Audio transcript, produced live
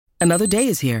Another day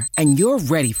is here, and you're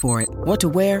ready for it. What to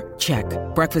wear? Check.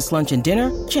 Breakfast, lunch, and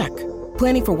dinner? Check.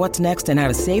 Planning for what's next and how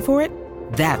to save for it?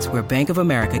 That's where Bank of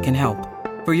America can help.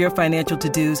 For your financial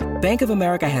to-dos, Bank of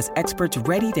America has experts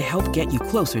ready to help get you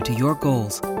closer to your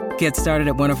goals. Get started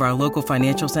at one of our local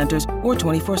financial centers or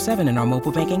 24/7 in our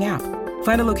mobile banking app.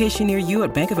 Find a location near you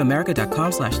at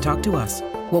bankofamerica.com/talktous.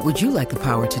 What would you like the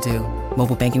power to do?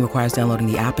 Mobile banking requires downloading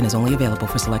the app and is only available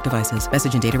for select devices.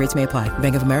 Message and data rates may apply.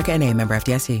 Bank of America N.A., member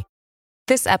FDIC.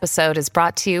 This episode is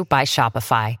brought to you by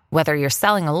Shopify. Whether you're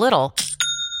selling a little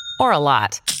or a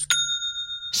lot,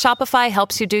 Shopify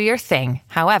helps you do your thing,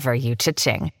 however you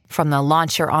cha-ching. From the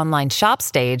launch your online shop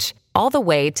stage, all the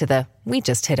way to the we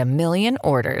just hit 1 million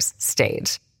orders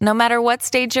stage. No matter what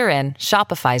stage you're in,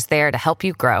 Shopify's there to help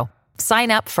you grow.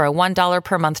 Sign up for a $1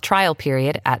 per month trial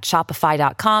period at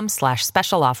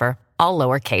shopify.com/special offer, all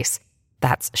lowercase.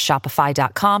 That's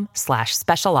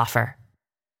shopify.com/special offer.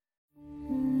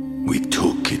 We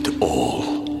took it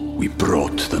all. We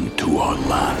brought them to our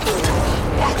land.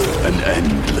 An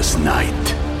endless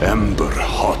night, ember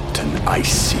hot and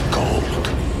icy cold.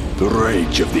 The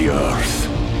rage of the earth.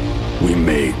 We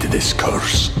made this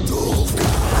curse.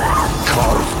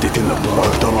 Carved it in the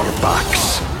blood on our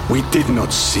backs. We did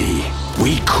not see.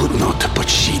 We could not, but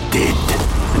she did.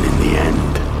 And in the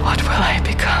end... What will I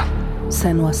become?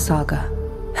 Senua's Saga.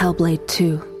 Hellblade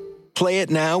 2. Play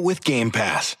it now with Game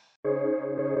Pass.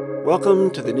 Welcome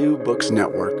to the New Books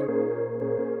Network.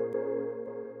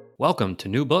 Welcome to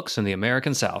New Books in the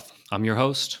American South. I'm your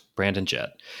host, Brandon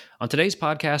Jett. On today's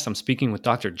podcast, I'm speaking with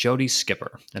Dr. Jody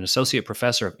Skipper, an associate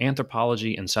professor of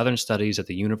anthropology and Southern Studies at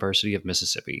the University of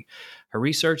Mississippi. Her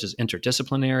research is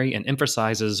interdisciplinary and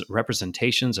emphasizes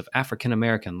representations of African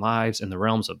American lives in the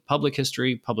realms of public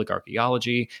history, public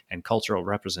archaeology, and cultural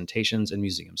representations in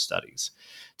museum studies.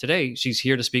 Today, she's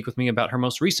here to speak with me about her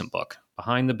most recent book,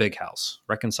 Behind the Big House: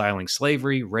 Reconciling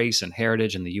Slavery, Race, and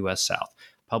Heritage in the U.S. South,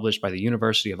 published by the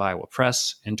University of Iowa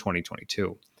Press in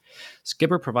 2022.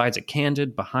 Skipper provides a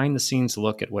candid, behind-the-scenes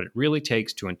look at what it really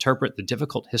takes to interpret the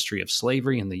difficult history of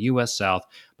slavery in the U.S. South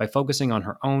by focusing on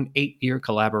her own 8-year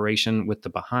collaboration with the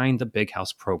Behind the Big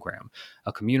House program,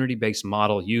 a community-based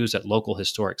model used at local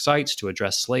historic sites to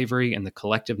address slavery and the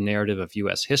collective narrative of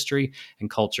U.S. history and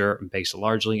culture based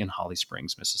largely in Holly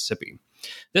Springs, Mississippi.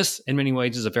 This, in many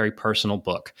ways, is a very personal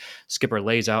book. Skipper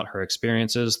lays out her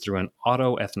experiences through an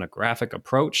autoethnographic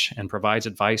approach and provides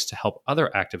advice to help other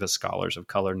activist scholars of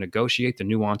color negotiate the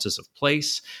nuances of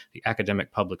place, the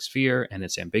academic public sphere, and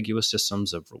its ambiguous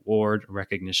systems of reward,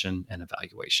 recognition, and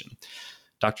evaluation.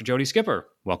 Dr. Jody Skipper,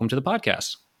 welcome to the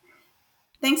podcast.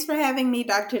 Thanks for having me,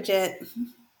 Dr. Jett.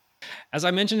 As I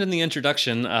mentioned in the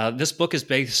introduction, this book is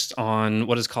based on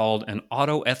what is called an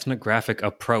autoethnographic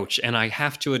approach. And I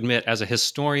have to admit, as a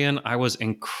historian, I was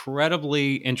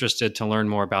incredibly interested to learn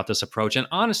more about this approach, and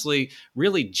honestly,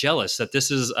 really jealous that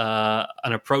this is an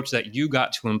approach that you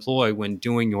got to employ when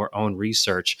doing your own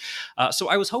research. So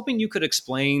I was hoping you could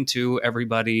explain to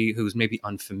everybody who's maybe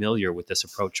unfamiliar with this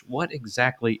approach, what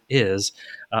exactly is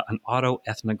an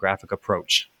autoethnographic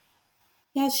approach?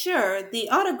 Yeah, sure. The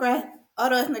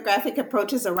autoethnographic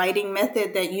approach is a writing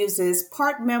method that uses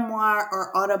part memoir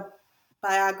or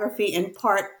autobiography and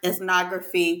part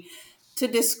ethnography to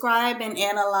describe and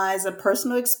analyze a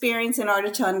personal experience in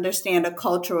order to understand a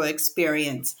cultural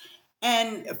experience.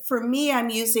 And for me, I'm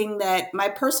using my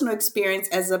personal experience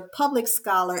as a public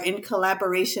scholar in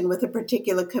collaboration with a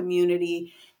particular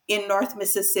community in North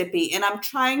Mississippi. And I'm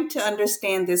trying to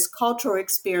understand this cultural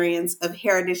experience of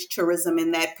heritage tourism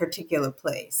in that particular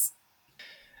place.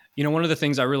 You know, one of the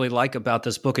things I really like about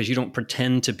this book is you don't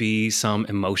pretend to be some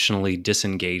emotionally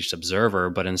disengaged observer,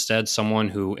 but instead someone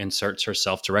who inserts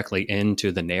herself directly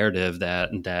into the narrative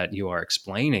that you are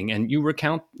explaining. And you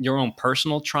recount your own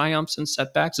personal triumphs and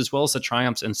setbacks, as well as the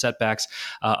triumphs and setbacks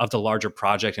of the larger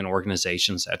project and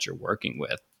organizations that you're working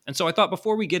with. And so I thought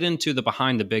before we get into the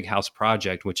Behind the Big House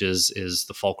project, which is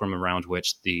the fulcrum around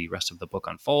which the rest of the book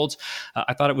unfolds,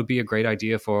 I thought it would be a great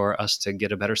idea for us to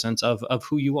get a better sense of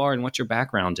who you are and what your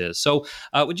background is. So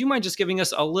would you mind just giving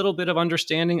us a little bit of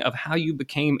understanding of how you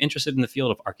became interested in the field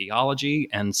of archaeology,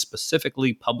 and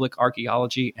specifically public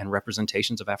archaeology and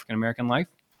representations of African American life?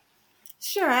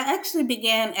 Sure. I actually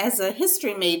began as a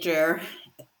history major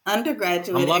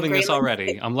undergraduate. I'm loving this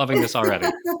already. I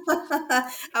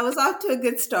was off to a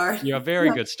good start. Yeah, very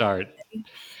good start.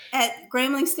 At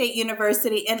Grambling State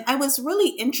University, and I was really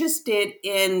interested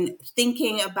in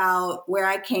thinking about where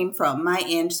I came from, my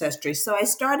ancestry. So I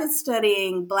started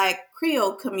studying Black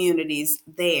Creole communities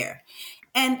there.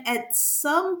 And at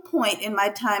some point in my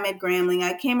time at Grambling,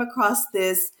 I came across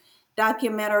this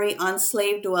documentary on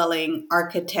slave dwelling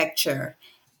architecture.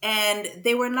 And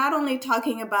they were not only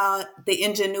talking about the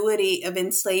ingenuity of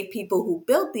enslaved people who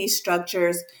built these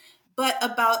structures, but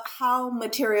about how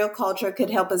material culture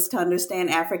could help us to understand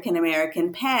African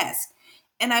American past.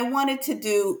 And I wanted to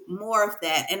do more of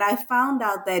that. And I found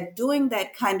out that doing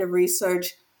that kind of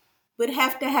research would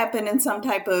have to happen in some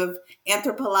type of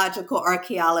anthropological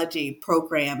archaeology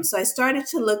program. So I started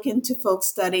to look into folks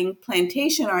studying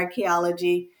plantation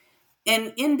archaeology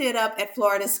and ended up at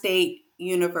Florida State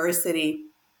University.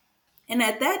 And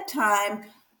at that time,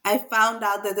 I found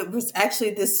out that there was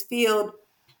actually this field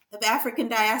of African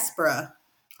diaspora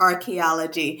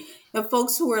archaeology, and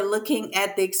folks who were looking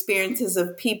at the experiences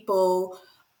of people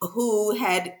who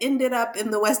had ended up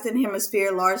in the Western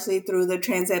Hemisphere largely through the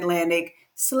transatlantic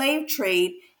slave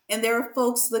trade. And there were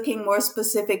folks looking more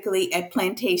specifically at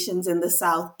plantations in the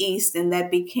Southeast, and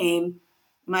that became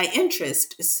my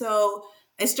interest. So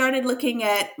I started looking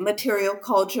at material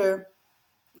culture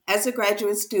as a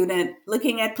graduate student,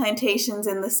 looking at plantations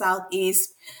in the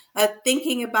Southeast,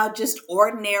 thinking about just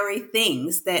ordinary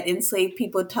things that enslaved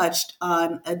people touched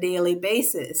on a daily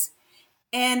basis.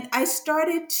 And I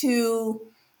started to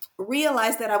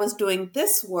realize that I was doing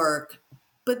this work,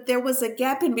 but there was a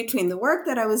gap in between the work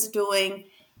that I was doing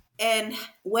and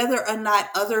whether or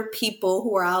not other people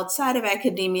who are outside of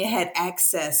academia had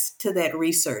access to that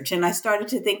research. And I started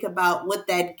to think about what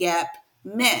that gap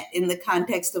meant in the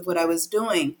context of what I was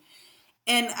doing.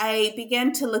 And I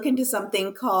began to look into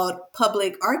something called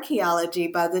public archaeology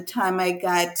by the time I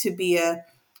got to be a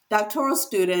doctoral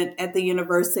student at the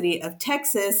University of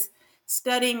Texas,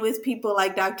 studying with people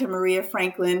like Dr. Maria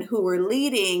Franklin, who were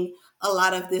leading a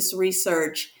lot of this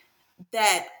research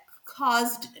that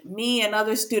caused me and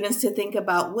other students to think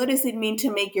about what does it mean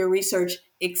to make your research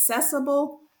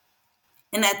accessible?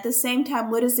 And at the same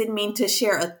time, what does it mean to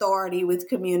share authority with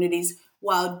communities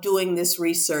while doing this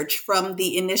research from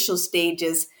the initial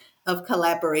stages of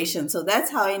collaboration? So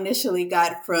that's how I initially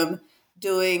got from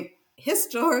doing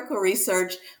historical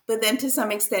research, but then to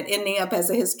some extent ending up as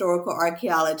a historical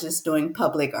archaeologist doing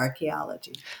public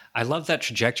archaeology. I love that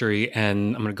trajectory,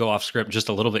 and I'm going to go off script just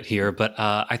a little bit here, but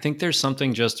I think there's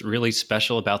something just really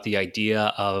special about the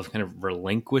idea of kind of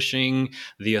relinquishing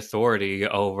the authority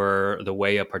over the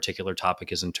way a particular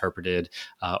topic is interpreted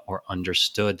or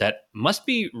understood. That must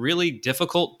be really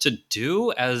difficult to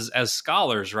do as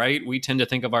scholars, right? We tend to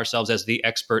think of ourselves as the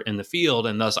expert in the field,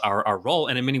 and thus our role,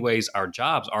 and in many ways our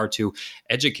jobs, are to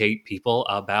educate people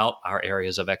about our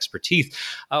areas of expertise.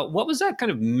 What was that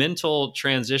kind of mental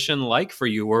transition like for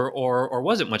you? Or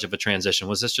was it much of a transition?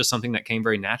 Was this just something that came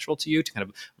very natural to you to kind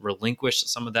of relinquish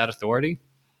some of that authority?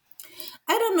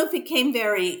 I don't know if it came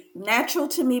very natural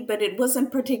to me, but it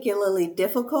wasn't particularly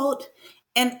difficult.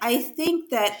 And I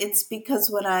think that it's because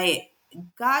when I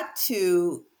got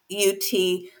to UT,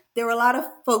 there were a lot of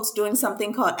folks doing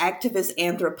something called activist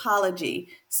anthropology.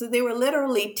 So they were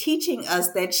literally teaching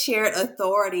us that shared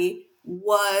authority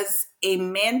was a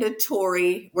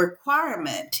mandatory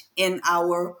requirement in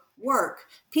our work.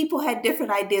 People had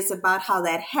different ideas about how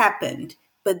that happened,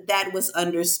 but that was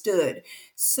understood.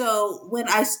 So when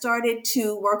I started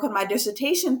to work on my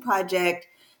dissertation project,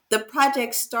 the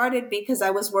project started because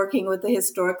I was working with a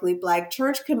historically Black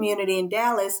church community in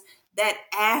Dallas that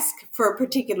asked for a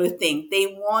particular thing. They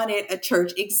wanted a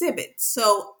church exhibit.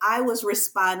 So I was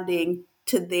responding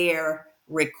to their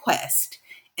request.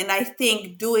 And I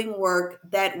think doing work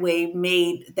that way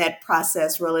made that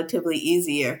process relatively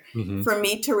easier for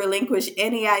me to relinquish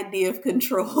any idea of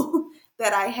control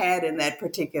that I had in that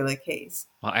particular case.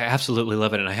 Well, I absolutely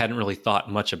love it. And I hadn't really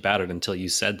thought much about it until you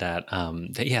said that.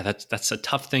 That's a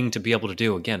tough thing to be able to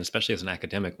do, again, especially as an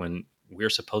academic, when we're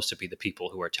supposed to be the people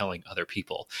who are telling other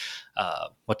people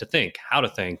what to think, how to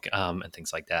think, and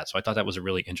things like that. So I thought that was a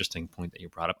really interesting point that you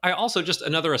brought up. I also, just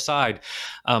another aside,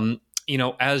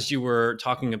 as you were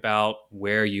talking about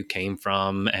where you came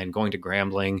from and going to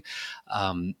Grambling,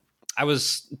 I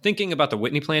was thinking about the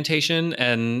Whitney Plantation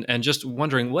and just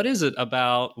wondering, what is it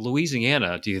about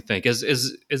Louisiana, do you think?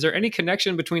 Is there any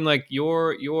connection between like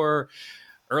your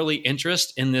early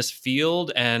interest in this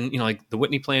field and, like the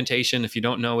Whitney Plantation, if you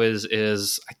don't know,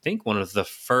 is I think one of the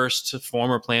first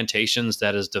former plantations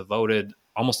that is devoted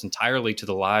almost entirely to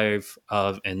the life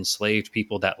of enslaved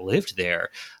people that lived there,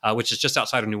 which is just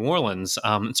outside of New Orleans.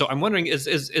 So I'm wondering,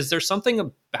 is there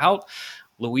something about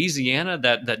Louisiana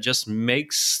that just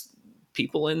makes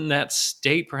people in that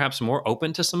state perhaps more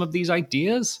open to some of these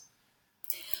ideas?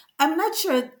 I'm not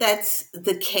sure that's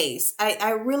the case.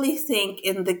 I really think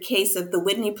in the case of the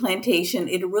Whitney Plantation,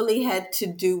 it really had to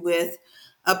do with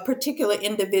a particular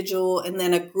individual and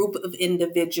then a group of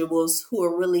individuals who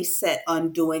are really set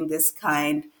on doing this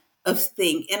kind of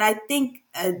thing. And I think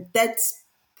that's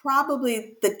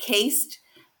probably the case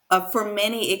for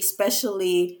many,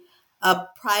 especially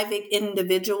private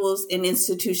individuals and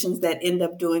institutions that end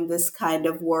up doing this kind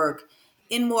of work.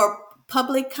 In more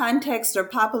public context or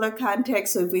popular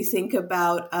context, so if we think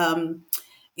about,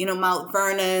 Mount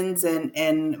Vernon's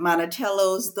and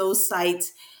Monticello's, those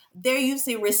sites, they're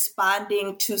usually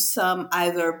responding to some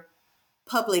either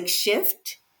public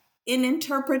shift in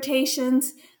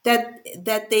interpretations that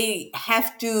they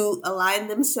have to align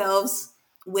themselves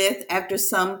with after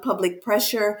some public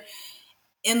pressure.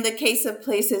 In the case of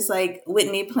places like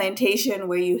Whitney Plantation,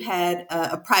 where you had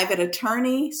a private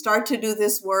attorney start to do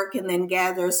this work and then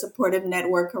gather a supportive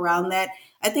network around that,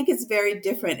 I think it's very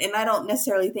different. And I don't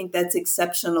necessarily think that's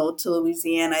exceptional to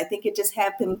Louisiana. I think it just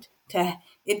happened to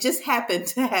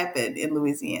happen in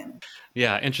Louisiana.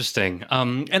 Yeah, interesting.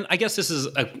 And I guess this is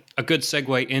a good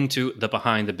segue into the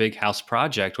Behind the Big House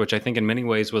project, which I think in many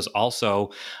ways was also,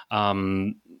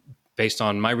 based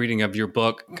on my reading of your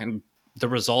book, kind of the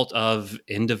result of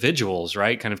individuals,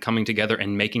 right? Kind of coming together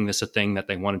and making this a thing that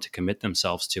they wanted to commit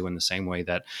themselves to, in the same way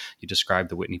that you described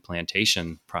the Whitney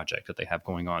Plantation project that they have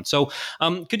going on. So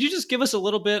could you just give us a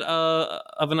little bit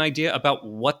of an idea about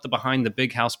what the Behind the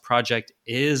Big House project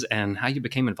is and how you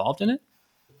became involved in it?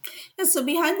 Yeah, so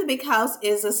Behind the Big House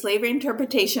is a slavery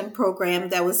interpretation program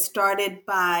that was started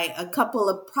by a couple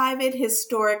of private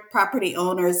historic property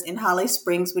owners in Holly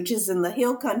Springs, which is in the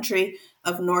hill country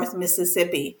of North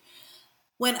Mississippi.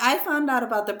 When I found out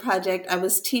about the project, I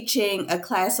was teaching a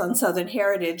class on Southern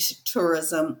heritage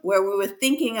tourism, where we were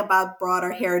thinking about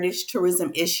broader heritage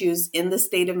tourism issues in the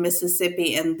state of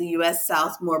Mississippi and the U.S.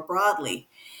 South more broadly.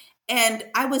 And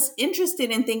I was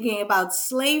interested in thinking about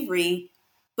slavery,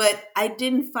 but I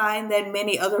didn't find that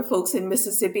many other folks in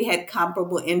Mississippi had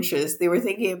comparable interests. They were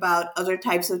thinking about other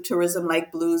types of tourism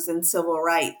like blues and civil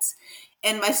rights.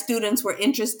 And my students were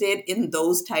interested in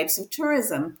those types of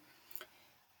tourism.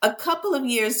 A couple of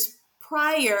years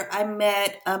prior, I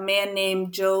met a man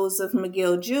named Joseph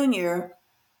McGill Jr.,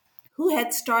 who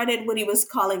had started what he was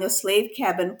calling a slave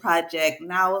cabin project,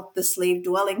 now the Slave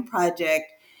Dwelling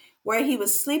Project, where he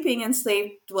was sleeping in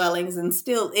slave dwellings and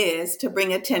still is to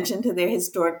bring attention to their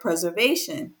historic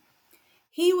preservation.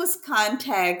 He was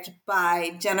contacted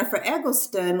by Jennifer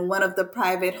Eggleston, one of the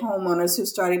private homeowners who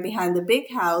started Behind the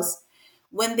Big House,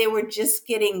 when they were just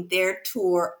getting their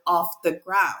tour off the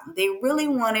ground. They really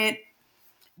wanted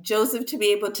Joseph to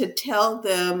be able to tell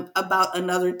them about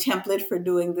another template for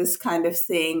doing this kind of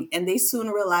thing, and they soon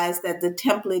realized that the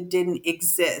template didn't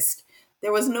exist.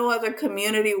 There was no other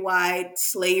community-wide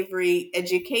slavery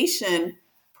education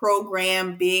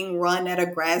program being run at a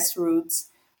grassroots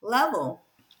level.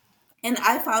 And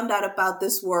I found out about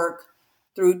this work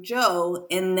through Joe,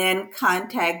 and then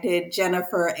contacted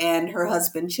Jennifer and her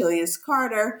husband, Chilius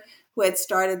Carter, who had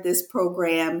started this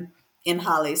program in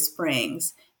Holly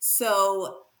Springs.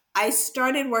 So I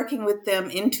started working with them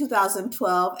in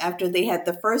 2012 after they had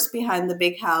the first Behind the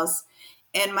Big House,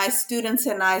 and my students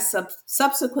and I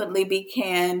subsequently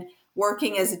began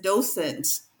working as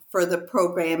docents for the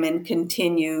program and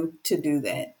continue to do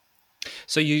that.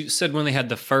 So you said when they had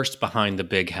the first Behind the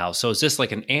Big House. So is this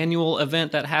like an annual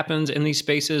event that happens in these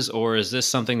spaces, or is this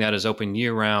something that is open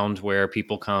year-round where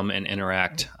people come and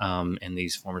interact in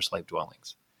these former slave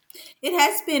dwellings? It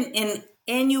has been an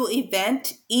annual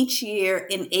event each year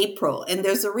in April, and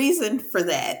there's a reason for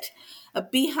that.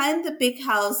 Behind the Big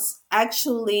House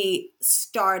actually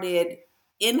started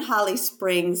in Holly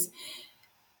Springs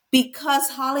because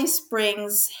Holly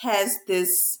Springs has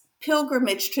this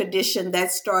pilgrimage tradition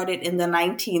that started in the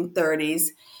 1930s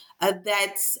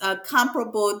that's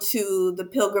comparable to the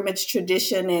pilgrimage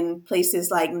tradition in places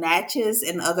like Natchez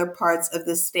and other parts of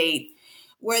the state,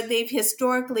 where they've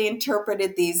historically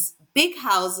interpreted these big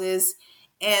houses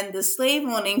and the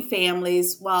slave-owning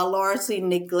families while largely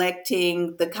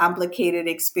neglecting the complicated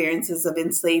experiences of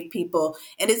enslaved people.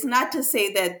 And it's not to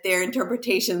say that their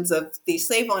interpretations of the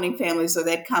slave-owning families are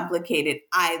that complicated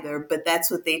either, but that's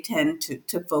what they tend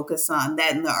to focus on,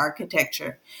 that in the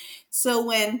architecture. So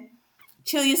when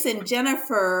Chilius and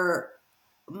Jennifer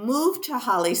moved to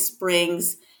Holly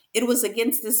Springs, it was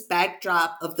against this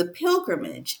backdrop of the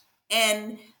pilgrimage.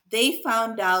 And they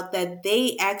found out that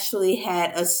they actually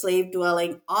had a slave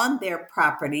dwelling on their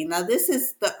property. Now, this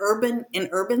is the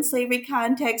urban slavery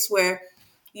context where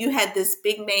you had this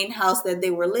big main house that they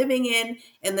were living in,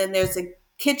 and then there's a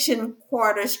kitchen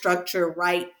quarter structure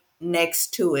right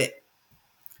next to it.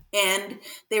 And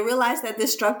they realized that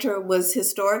this structure was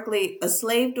historically a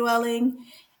slave dwelling,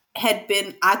 had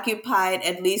been occupied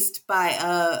at least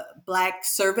by Black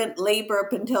servant labor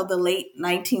up until the late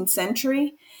 19th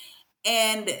century.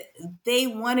 And they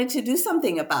wanted to do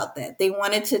something about that. They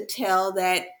wanted to tell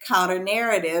that counter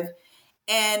narrative.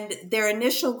 And their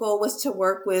initial goal was to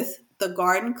work with the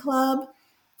Garden Club.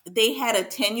 They had a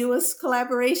tenuous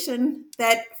collaboration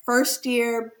that first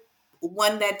year,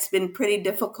 one that's been pretty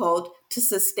difficult to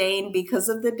sustain because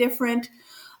of the different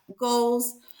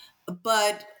goals.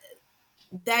 But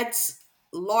that's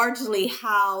largely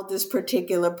how this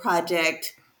particular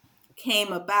project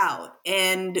came about.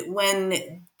 And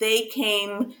when they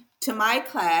came to my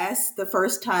class the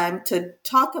first time to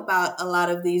talk about a lot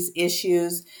of these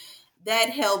issues, that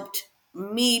helped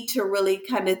me to really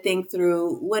kind of think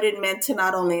through what it meant to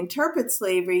not only interpret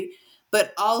slavery,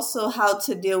 but also how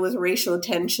to deal with racial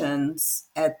tensions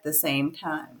at the same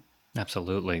time.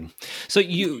 Absolutely.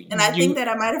 I think that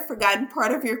I might have forgotten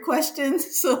part of your question.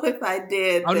 So if I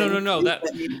did,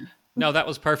 no, that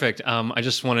was perfect. I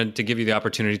just wanted to give you the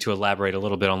opportunity to elaborate a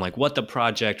little bit on like what the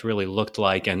project really looked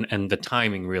like and the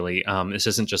timing really. This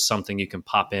isn't just something you can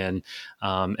pop in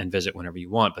and visit whenever you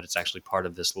want, but it's actually part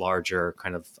of this larger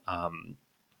kind of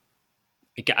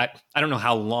I don't know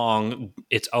how long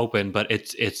it's open, but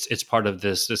it's part of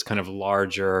this kind of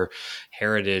larger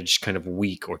heritage kind of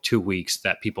week or 2 weeks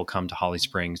that people come to Holly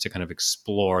Springs to kind of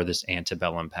explore this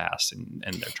antebellum past, and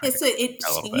they're trying. So it's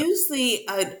usually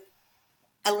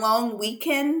a long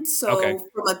weekend, so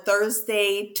from a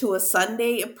Thursday to a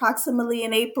Sunday, approximately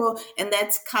in April, and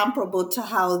that's comparable to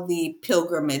how the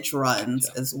pilgrimage runs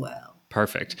as well.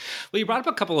 Perfect. Well, you brought up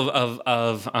a couple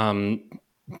of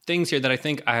things here that I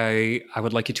think I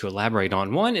would like you to elaborate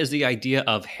on. One is the idea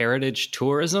of heritage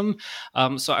tourism.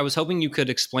 So I was hoping you could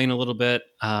explain a little bit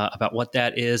about what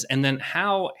that is, and then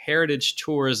how heritage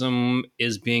tourism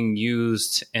is being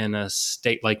used in a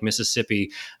state like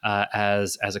Mississippi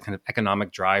as a kind of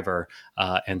economic driver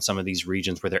in some of these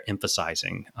regions where they're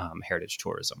emphasizing heritage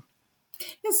tourism.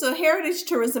 Yeah, so heritage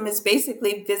tourism is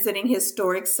basically visiting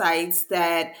historic sites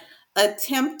that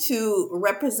attempt to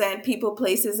represent people,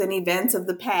 places, and events of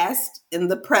the past in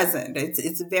the present.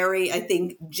 It's very, I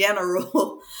think,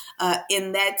 general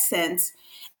in that sense.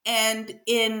 And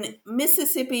in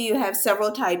Mississippi, you have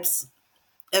several types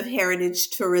of heritage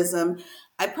tourism.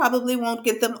 I probably won't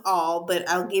get them all, but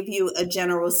I'll give you a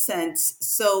general sense.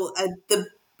 So I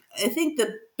think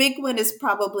the big one is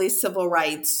probably civil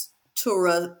rights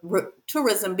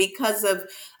tourism because of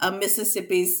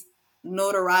Mississippi's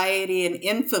notoriety and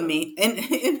infamy,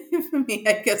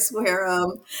 I guess, where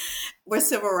the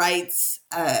civil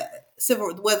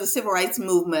rights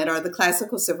movement or the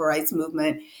classical civil rights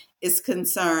movement is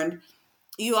concerned.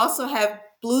 You also have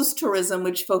blues tourism,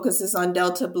 which focuses on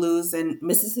Delta blues and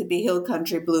Mississippi Hill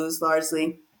Country blues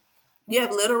largely. You have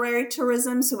literary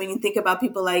tourism. So when you think about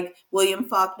people like William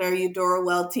Faulkner, Eudora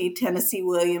Welty, Tennessee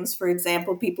Williams, for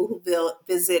example, people who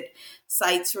visit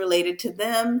sites related to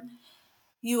them.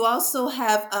 You also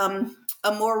have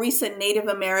a more recent Native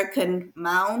American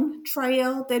mound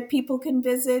trail that people can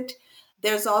visit.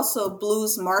 There's also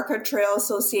blues marker trail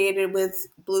associated with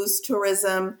blues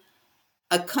tourism,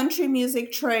 a country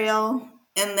music trail,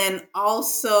 and then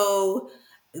also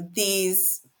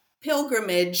these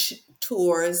pilgrimage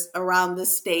tours around the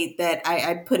state that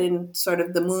I put in sort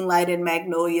of the Moonlight and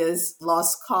Magnolias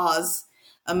Lost Cause,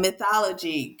 a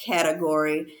mythology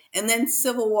category, and then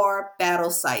Civil War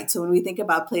battle sites. So when we think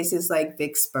about places like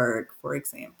Vicksburg, for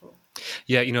example.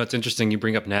 Yeah, it's interesting you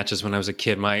bring up Natchez. When I was a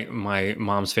kid, my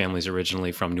mom's family's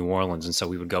originally from New Orleans, and so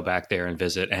we would go back there and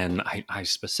visit. And I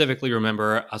specifically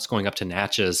remember us going up to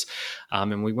Natchez,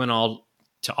 and we went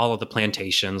to all of the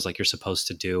plantations like you're supposed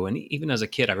to do. And even as a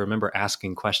kid, I remember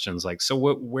asking questions like, so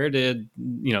where did,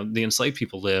 the enslaved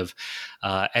people live?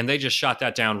 And they just shot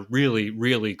that down really,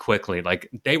 really quickly. Like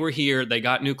they were here, they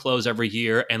got new clothes every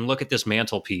year, and look at this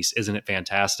mantelpiece. Isn't it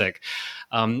fantastic?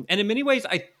 And in many ways,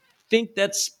 I think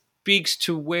that speaks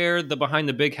to where the Behind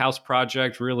the Big House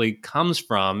project really comes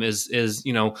from is it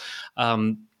seems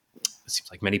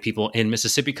like many people in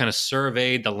Mississippi kind of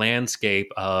surveyed the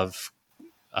landscape of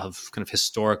kind of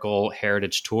historical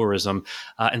heritage tourism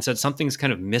and said something's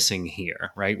kind of missing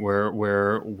here, right?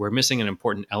 We're missing an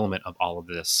important element of all of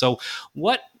this. So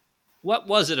what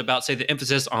was it about, say, the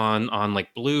emphasis on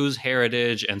like blues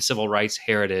heritage and civil rights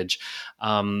heritage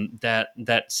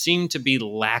that seemed to be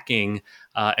lacking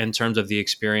in terms of the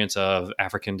experience of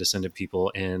African descended people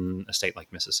in a state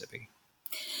like Mississippi?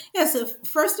 Yeah, so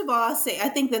first of all, I'll say I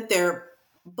think that they're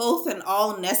both and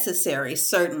all necessary,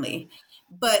 certainly.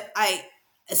 But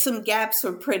some gaps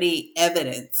were pretty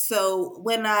evident. So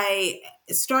when I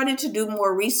started to do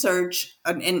more research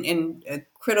in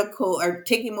critical or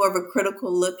taking more of a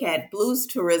critical look at blues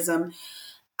tourism,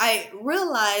 I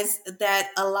realized that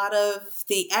a lot of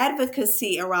the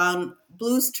advocacy around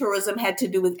blues tourism had to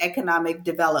do with economic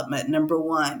development, number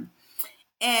one.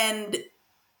 And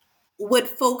what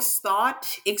folks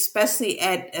thought, especially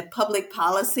at public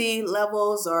policy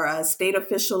levels or state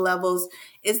official levels,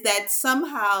 is that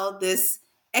somehow this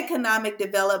economic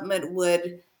development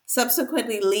would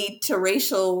subsequently lead to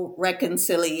racial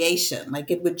reconciliation.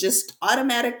 Like it would just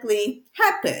automatically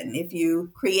happen if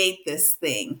you create this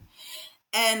thing.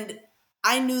 And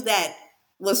I knew that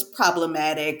was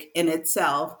problematic in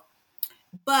itself.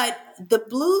 But the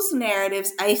blues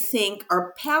narratives, I think,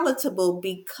 are palatable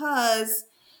because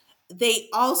they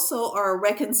also are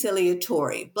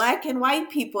reconciliatory. Black and white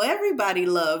people, everybody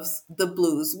loves the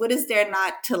blues. What is there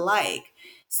not to like?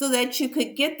 So that you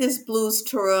could get this blues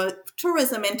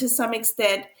tourism and to some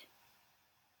extent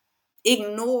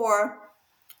ignore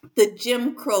the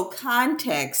Jim Crow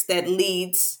context that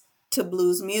leads to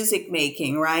blues music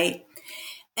making, right?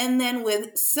 And then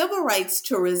with civil rights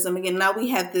tourism, again, now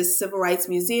we have this Civil Rights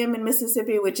Museum in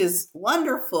Mississippi, which is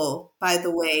wonderful, by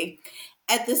the way.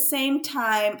 At the same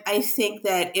time, I think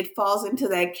that it falls into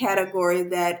that category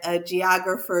that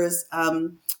geographers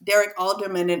Derek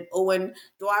Alderman and Owen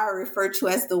Dwyer refer to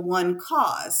as the one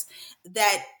cause,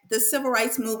 that the civil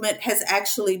rights movement has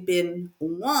actually been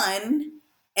won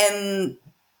and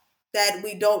that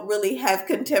we don't really have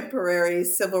contemporary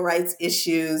civil rights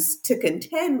issues to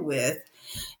contend with.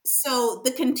 So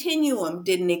the continuum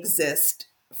didn't exist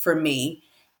for me.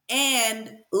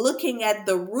 And looking at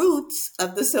the roots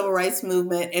of the civil rights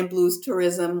movement and blues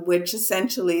tourism, which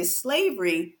essentially is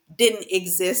slavery, didn't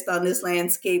exist on this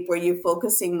landscape where you're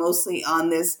focusing mostly on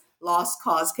this lost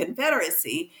cause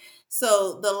Confederacy.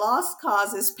 So the lost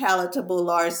cause is palatable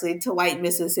largely to white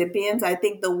Mississippians. I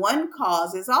think the one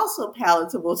cause is also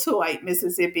palatable to white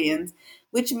Mississippians,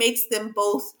 which makes them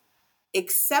both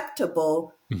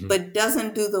acceptable, but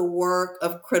doesn't do the work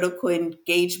of critical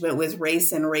engagement with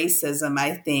race and racism,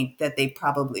 I think, that they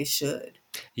probably should.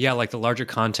 Yeah, like the larger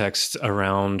context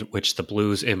around which the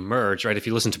blues emerge, right? If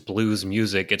you listen to blues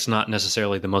music, it's not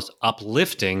necessarily the most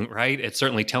uplifting, right? It's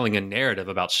certainly telling a narrative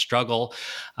about struggle.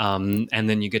 And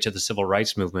then you get to the civil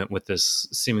rights movement with this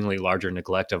seemingly larger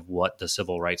neglect of what the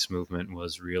civil rights movement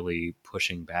was really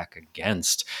pushing back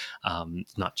against.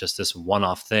 Not just this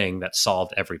one-off thing that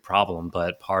solved every problem,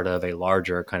 but part of a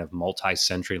larger kind of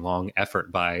multi-century long effort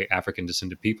by African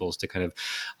descended peoples to kind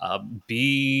of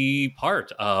be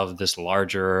part of this larger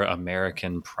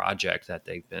American project that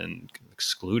they've been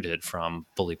excluded from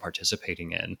fully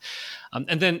participating in.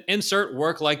 And then insert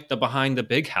work like the Behind the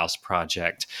Big House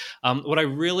Project. What I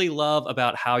really love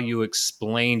about how you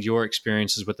explained your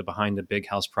experiences with the Behind the Big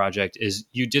House Project is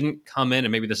you didn't come in,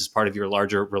 and maybe this is part of your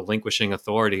larger relinquishing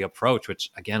authority approach,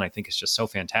 which again, I think is just so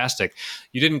fantastic.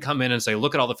 You didn't come in and say,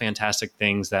 look at all the fantastic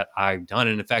things that I've done.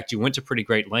 And in fact, you went to pretty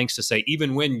great lengths to say,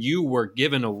 even when you were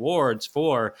given awards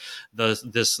for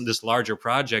this larger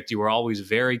project, you were always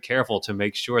very careful to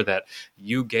make sure that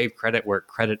you gave credit where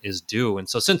credit is due. And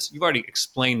so since you've already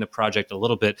explained the project a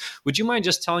little bit, would you mind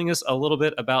just telling us a little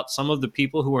bit about some of the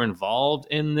people who are involved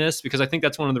in this? Because I think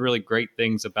that's one of the really great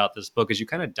things about this book is you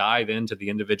kind of dive into the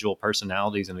individual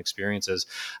personalities and experiences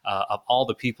of all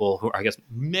the people who, I guess,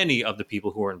 many of the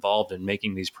people who are involved in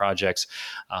making these projects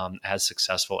as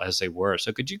successful as they were.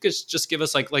 So could you just give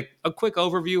us like a quick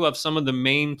overview of some of the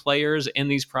main players in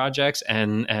these projects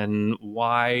and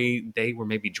why they were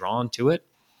maybe drawn to it?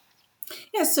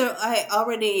 Yeah, so I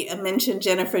already mentioned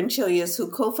Jennifer and Chilius,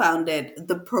 who co-founded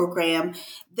the program.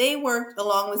 They worked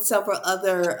along with several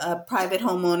other private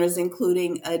homeowners,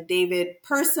 including David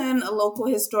Person, a local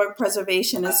historic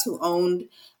preservationist who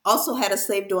also had a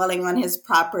slave dwelling on his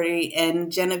property, and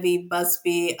Genevieve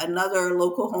Busby, another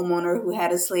local homeowner who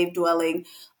had a slave dwelling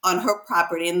on her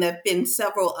property. And there have been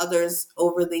several others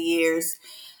over the years.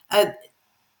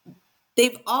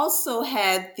 They've also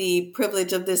had the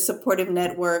privilege of this supportive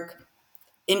network,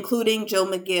 including Joe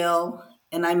McGill,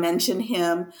 and I mentioned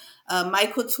him,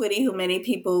 Michael Twitty, who many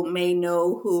people may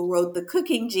know, who wrote The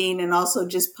Cooking Gene and also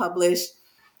just published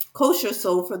Kosher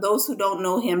Soul. For those who don't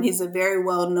know him, he's a very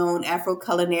well-known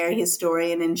Afro-culinary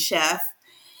historian and chef.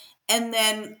 And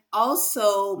then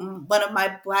also one of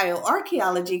my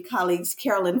bioarchaeology colleagues,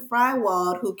 Carolyn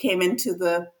Frywald, who came into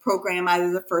the program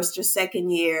either the first or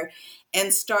second year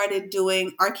and started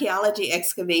doing archaeology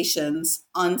excavations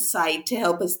on site to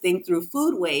help us think through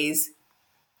foodways,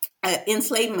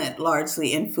 enslavement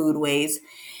largely in foodways.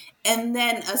 And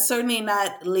then certainly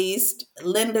not least,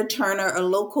 Linda Turner, a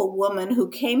local woman who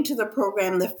came to the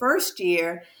program the first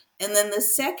year, and then the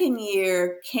second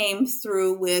year came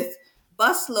through with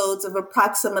busloads of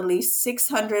approximately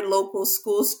 600 local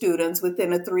school students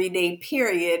within a 3-day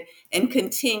period and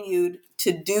continued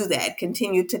to do that,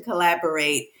 continued to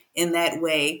collaborate in that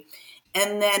way.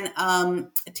 And then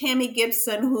Tammy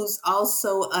Gibson, who's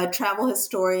also a travel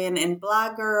historian and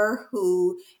blogger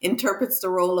who interprets the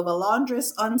role of a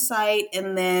laundress on site.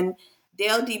 And then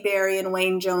Dale D. Berry and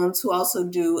Wayne Jones, who also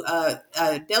do,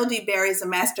 Dale D. Berry is a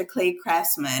master clay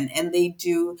craftsman, and they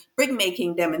do brick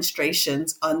making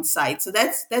demonstrations on site. So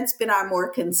that's been our more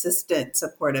consistent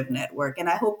supportive network. And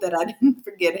I hope that I didn't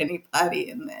forget anybody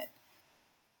in that.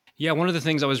 Yeah, one of the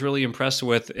things I was really impressed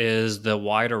with is the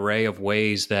wide array of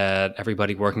ways that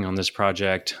everybody working on this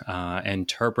project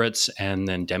interprets and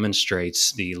then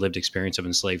demonstrates the lived experience of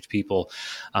enslaved people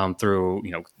through,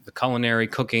 the culinary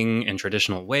cooking in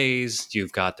traditional ways.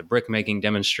 You've got the brick making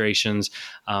demonstrations.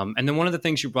 And then one of the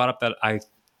things you brought up that I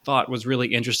thought was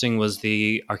really interesting was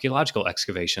the archaeological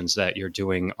excavations that you're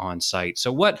doing on site.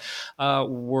 So what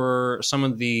were some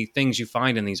of the things you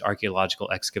find in these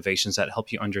archaeological excavations that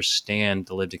help you understand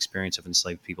the lived experience of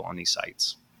enslaved people on these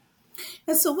sites?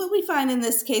 And so what we find in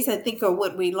this case, I think, are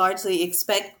what we largely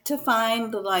expect to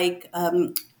find, like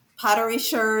pottery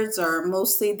sherds or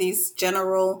mostly these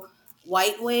general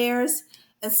whitewares.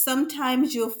 And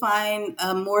sometimes you'll find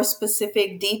more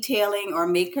specific detailing or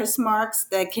maker's marks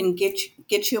that can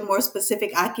get you a more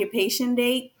specific occupation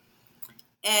date.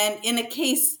 And in a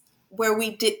case where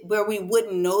we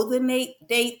wouldn't know the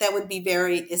date, that would be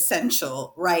very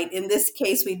essential, right? In this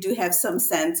case, we do have some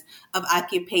sense of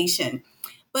occupation.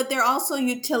 But they're also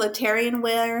utilitarian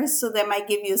wares, so that might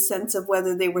give you a sense of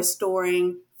whether they were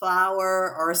storing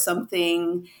flour or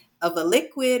something of a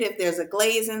liquid, if there's a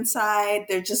glaze inside.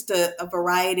 There's just a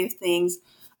variety of things.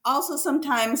 Also,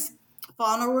 sometimes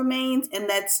faunal remains, and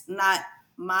that's not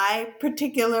my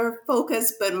particular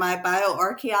focus, but my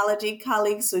bioarchaeology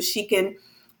colleague, so she can,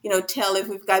 tell if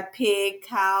we've got pig,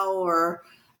 cow, or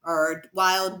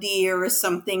wild deer or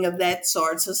something of that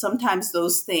sort. So sometimes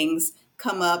those things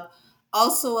come up.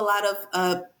 Also, a lot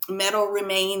of metal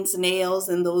remains, nails,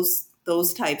 and those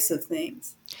types of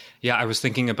things. Yeah, I was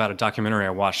thinking about a documentary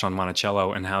I watched on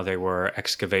Monticello and how they were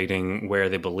excavating where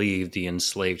they believed the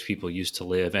enslaved people used to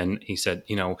live. And he said,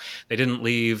 they didn't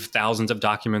leave thousands of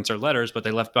documents or letters, but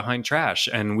they left behind trash.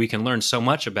 And we can learn so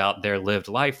much about their lived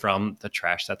life from the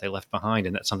trash that they left behind.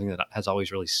 And that's something that has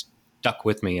always really stuck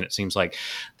with me. And it seems like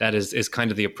that is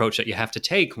kind of the approach that you have to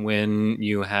take when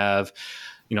you have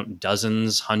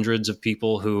dozens, hundreds of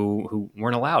people who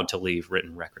weren't allowed to leave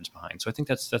written records behind. So I think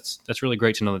that's really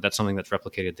great to know that that's something that's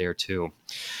replicated there too.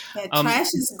 Yeah, trash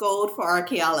is gold for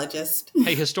archaeologists.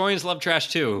 Hey, historians love trash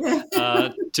too.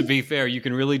 To be fair, you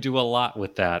can really do a lot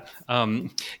with that.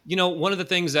 One of the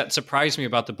things that surprised me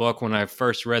about the book when I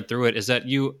first read through it is that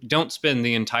you don't spend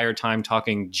the entire time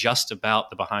talking just about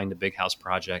the Behind the Big House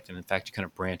project. And in fact, you kind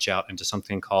of branch out into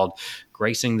something called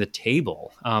Gracing the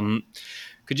Table.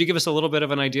 Could you give us a little bit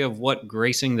of an idea of what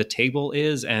Gracing the Table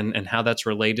is and how that's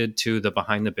related to the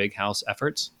Behind the Big House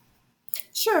efforts?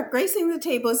 Sure. Gracing the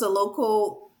Table is a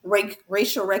local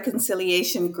racial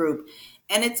reconciliation group,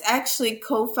 and it's actually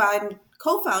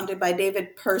co-founded by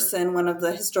David Person, one of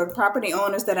the historic property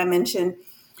owners that I mentioned,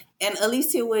 and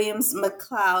Alicia Williams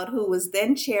McLeod, who was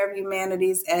then chair of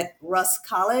humanities at Russ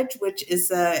College, which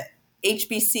is a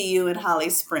HBCU in Holly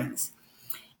Springs.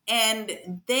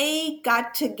 And they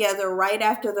got together right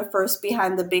after the first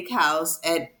Behind the Big House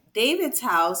at David's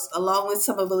house, along with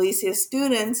some of Alicia's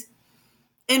students,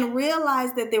 and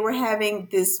realized that they were having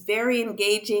this very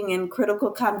engaging and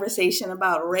critical conversation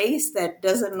about race that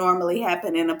doesn't normally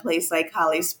happen in a place like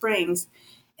Holly Springs.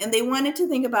 And they wanted to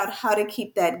think about how to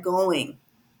keep that going.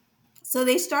 So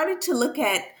they started to look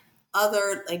at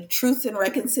other truth and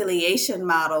reconciliation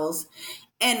models.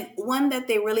 And one that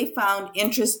they really found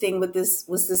interesting with this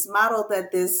was this model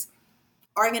that this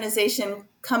organization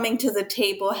Coming to the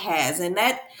Table has. And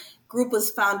that group was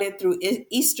founded through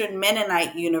Eastern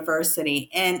Mennonite University.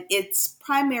 And its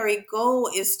primary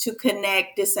goal is to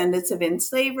connect descendants of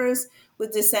enslavers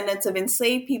with descendants of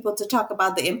enslaved people to talk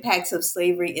about the impacts of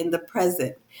slavery in the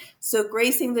present. So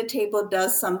Gracing the Table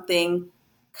does something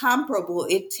comparable.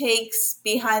 It takes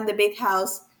Behind the Big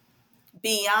House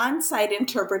beyond site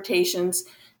interpretations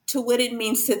to what it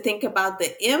means to think about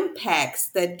the impacts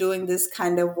that doing this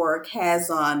kind of work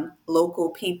has on local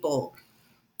people.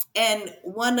 And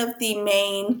one of the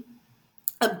main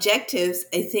objectives,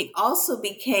 I think, also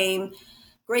became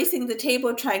Gracing the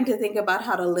Table, trying to think about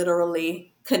how to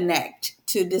literally connect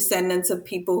to descendants of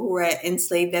people who were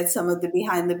enslaved at some of the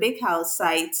Behind the Big House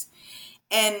sites.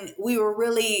 And we were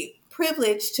really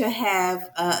privileged to have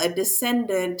a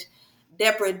descendant,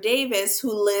 Deborah Davis,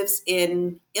 who lives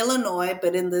in Illinois,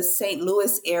 but in the St.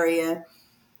 Louis area,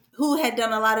 who had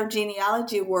done a lot of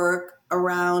genealogy work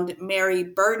around Mary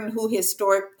Burton,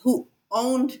 who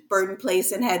owned Burton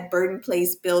Place and had Burton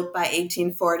Place built by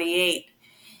 1848.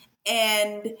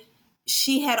 And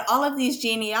she had all of these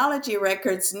genealogy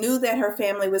records, knew that her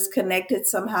family was connected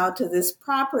somehow to this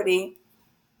property,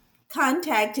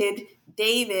 contacted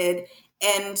David,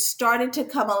 and started to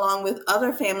come along with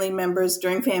other family members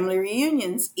during family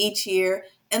reunions each year,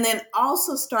 and then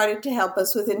also started to help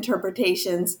us with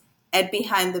interpretations at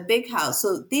Behind the Big House.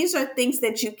 So these are things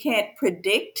that you can't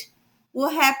predict will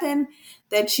happen,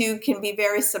 that you can be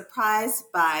very surprised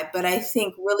by, but I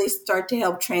think really start to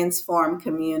help transform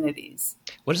communities.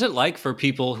 What is it like for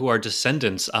people who are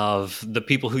descendants of the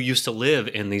people who used to live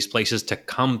in these places to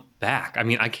come back? I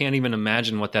mean, I can't even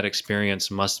imagine what that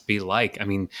experience must be like. I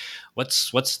mean,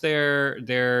 what's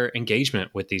their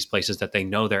engagement with these places that they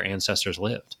know their ancestors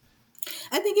lived?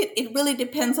 I think it really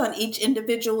depends on each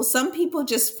individual. Some people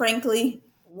just frankly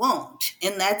won't,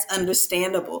 and that's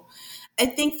understandable. I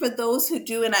think for those who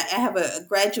do, and I have a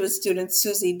graduate student,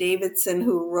 Susie Davidson,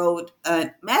 who wrote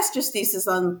a master's thesis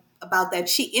about that.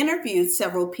 She interviewed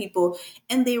several people,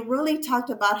 and they really talked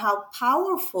about how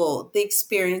powerful the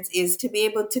experience is to be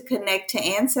able to connect to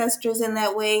ancestors in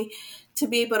that way, to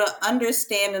be able to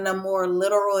understand in a more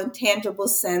literal and tangible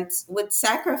sense what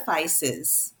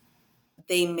sacrifices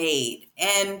they made.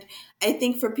 And I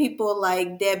think for people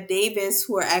like Deb Davis,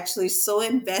 who are actually so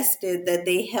invested that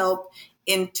they help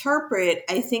interpret,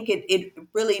 I think it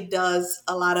really does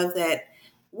a lot of that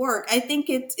work. I think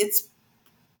it's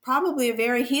probably a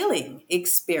very healing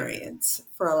experience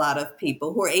for a lot of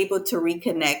people who are able to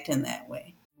reconnect in that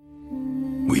way.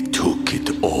 We took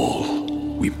it all.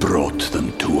 We brought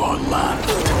them to our land.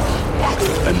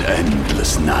 An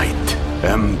endless night,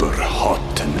 ember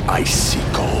hot and icy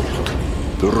cold.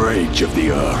 The rage of the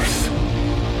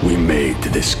earth. We made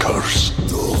this curse.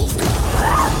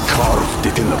 Carved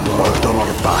it in the blood on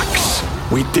our backs.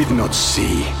 We did not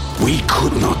see. We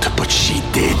could not, but she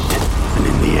did. And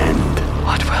in the end,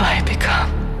 what will I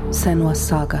become? Senua's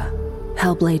Saga.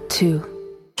 Hellblade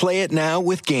 2. Play it now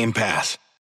with Game Pass.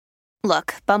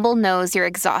 Look, Bumble knows you're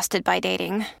exhausted by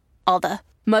dating. All the,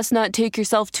 must not take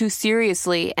yourself too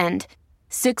seriously, and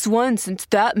 6'1" since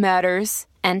that matters.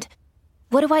 And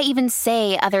what do I even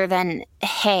say other than,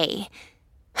 hey?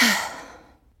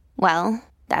 Well,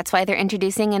 that's why they're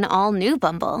introducing an all-new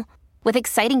Bumble, with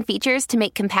exciting features to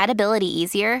make compatibility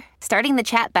easier, starting the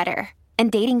chat better,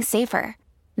 and dating safer.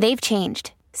 They've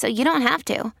changed, so you don't have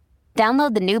to.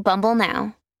 Download the new Bumble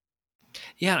now.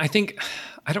 Yeah,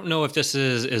 I don't know if this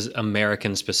is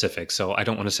American specific, so I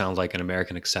don't want to sound like an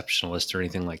American exceptionalist or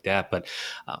anything like that, but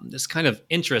this kind of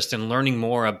interest in learning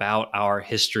more about our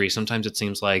history, sometimes it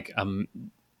seems like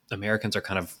Americans are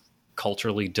kind of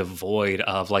culturally devoid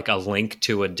of like a link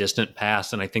to a distant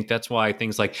past. And I think that's why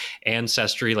things like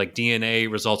Ancestry, like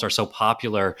DNA results are so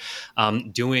popular,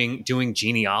 doing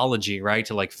genealogy, right?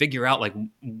 To like figure out like,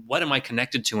 what am I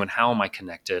connected to and how am I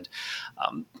connected?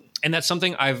 And that's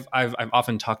something I've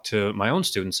often talked to my own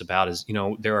students about is, you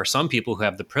know, there are some people who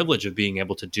have the privilege of being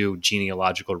able to do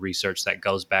genealogical research that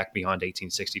goes back beyond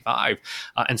 1865,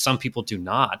 and some people do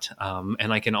not.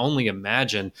 And I can only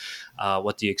imagine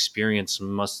what the experience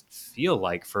must feel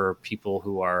like for people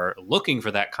who are looking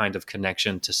for that kind of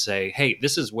connection to say, hey,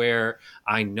 this is where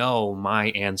I know my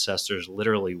ancestors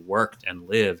literally worked and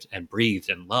lived and breathed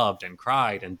and loved and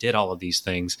cried and did all of these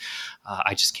things.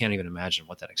 I just can't even imagine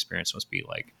what that experience must be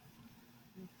like.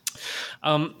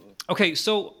 Okay,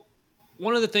 so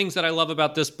one of the things that I love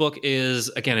about this book is,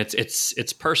 again,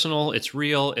 it's personal, it's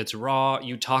real, it's raw.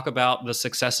 You talk about the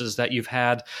successes that you've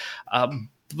had,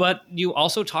 but you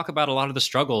also talk about a lot of the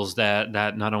struggles that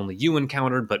not only you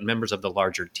encountered, but members of the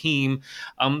larger team.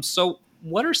 So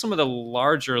what are some of the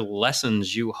larger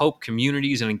lessons you hope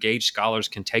communities and engaged scholars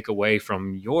can take away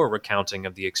from your recounting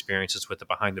of the experiences with the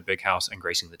Behind the Big House and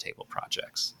Gracing the Table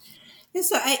projects? Yeah,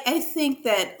 so I think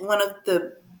that one of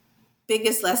the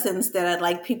biggest lessons that I'd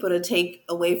like people to take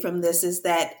away from this is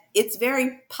that it's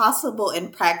very possible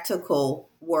and practical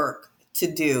work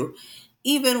to do,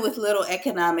 even with little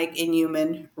economic and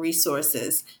human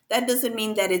resources. That doesn't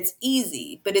mean that it's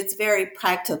easy, but it's very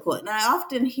practical. And I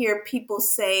often hear people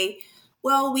say,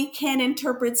 well, we can't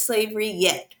interpret slavery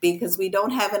yet because we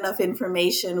don't have enough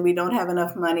information, we don't have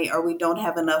enough money, or we don't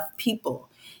have enough people.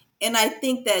 And I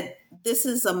think that this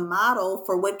is a model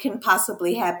for what can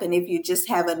possibly happen if you just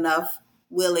have enough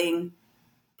willing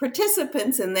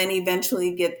participants and then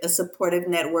eventually get a supportive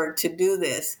network to do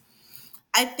this.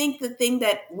 I think the thing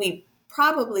that we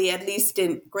probably, at least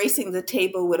in Gracing the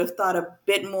Table, would have thought a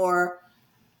bit more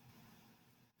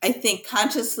I think,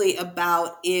 consciously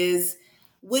about is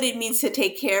what it means to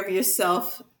take care of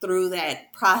yourself through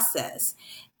that process.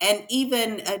 And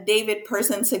even David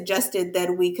Person suggested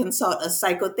that we consult a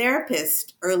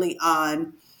psychotherapist early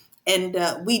on. And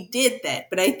we did that.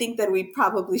 But I think that we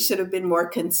probably should have been more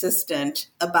consistent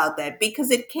about that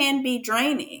because it can be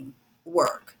draining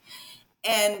work.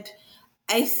 And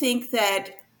I think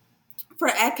that for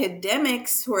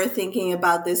academics who are thinking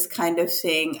about this kind of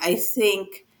thing, I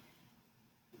think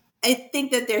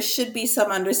that there should be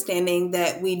some understanding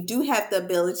that we do have the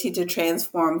ability to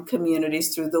transform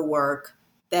communities through the work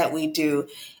that we do.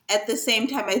 At the same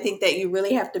time, I think that you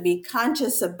really have to be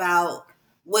conscious about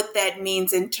what that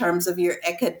means in terms of your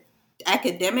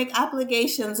academic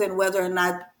obligations and whether or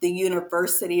not the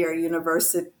university or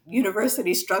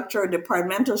university structure or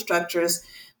departmental structures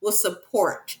will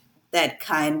support that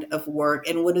kind of work,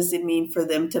 and what does it mean for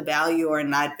them to value or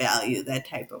not value that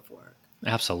type of work.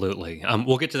 Absolutely.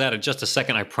 We'll get to that in just a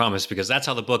second, I promise, because that's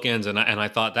how the book ends. And I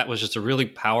thought that was just a really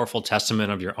powerful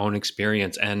testament of your own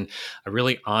experience and a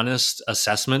really honest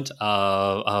assessment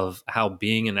of how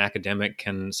being an academic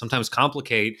can sometimes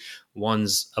complicate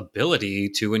one's ability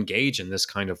to engage in this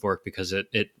kind of work because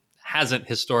it hasn't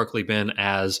historically been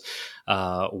as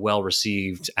well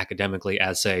received academically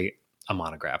as, say, a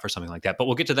monograph or something like that. But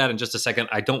we'll get to that in just a second.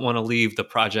 I don't want to leave the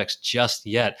projects just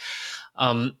yet.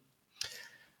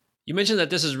 You mentioned that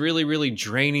this is really, really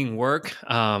draining work,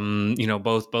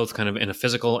 both kind of in a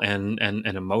physical and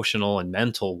emotional and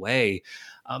mental way.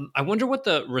 I wonder what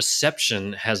the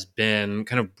reception has been,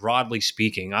 kind of broadly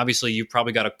speaking. Obviously, you've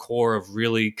probably got a core of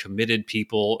really committed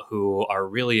people who are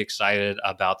really excited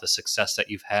about the success that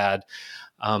you've had.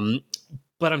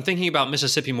 But I'm thinking about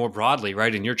Mississippi more broadly,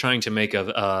 right? And you're trying to make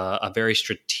a very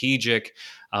strategic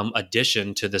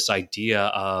addition to this idea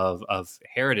of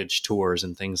heritage tours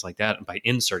and things like that by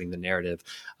inserting the narrative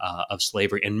of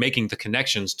slavery and making the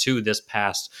connections to this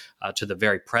past to the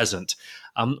very present.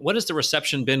 What has the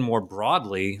reception been more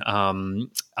broadly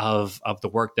of the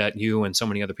work that you and so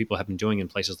many other people have been doing in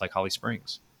places like Holly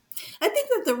Springs? I think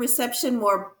that the reception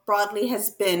more broadly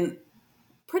has been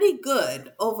pretty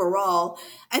good overall.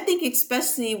 I think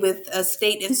especially with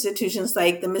state institutions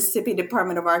like the Mississippi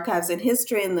Department of Archives and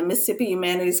History and the Mississippi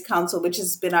Humanities Council, which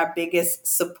has been our biggest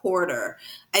supporter.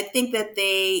 I think that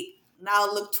they now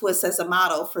look to us as a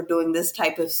model for doing this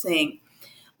type of thing.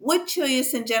 What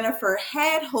Julius and Jennifer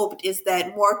had hoped is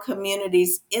that more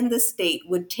communities in the state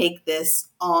would take this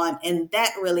on, and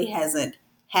that really hasn't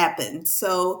happened.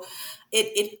 So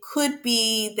it could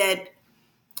be that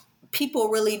people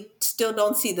really still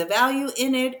don't see the value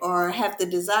in it or have the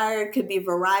desire. It could be a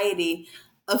variety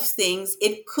of things.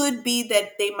 It could be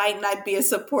that they might not be as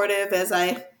supportive as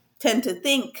I tend to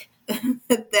think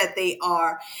that they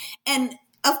are. And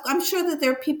I'm sure that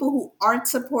there are people who aren't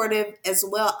supportive as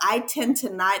well. I tend to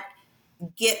not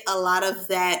get a lot of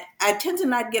that. I tend to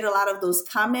not get a lot of those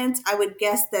comments. I would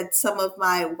guess that some of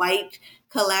my white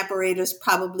collaborators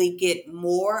probably get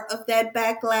more of that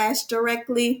backlash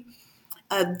directly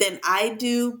than I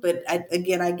do, but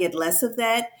I get less of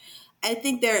that. I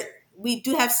think we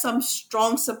do have some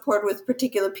strong support with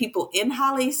particular people in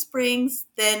Holly Springs.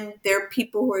 Then there are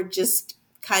people who are just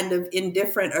kind of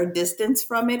indifferent or distant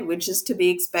from it, which is to be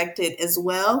expected as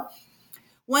well.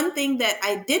 One thing that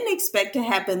I didn't expect to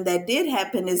happen that did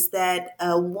happen is that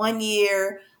one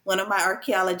year, one of my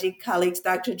archaeology colleagues,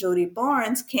 Dr. Jody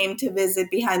Barnes, came to visit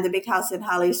Behind the Big House in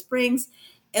Holly Springs,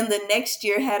 and the next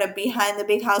year had a Behind the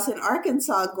Big House in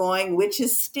Arkansas going, which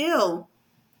is still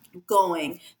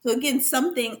going. So again,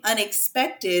 something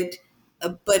unexpected,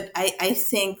 but I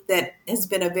think that has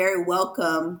been a very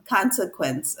welcome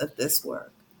consequence of this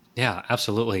work. Yeah,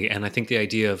 absolutely. And I think the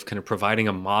idea of kind of providing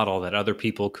a model that other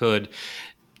people could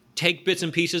take bits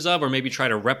and pieces of or maybe try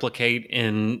to replicate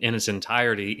in its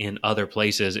entirety in other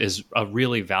places is a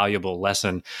really valuable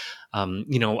lesson. I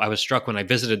was struck when I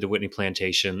visited the Whitney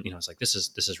Plantation. I was like, this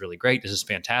is really great. This is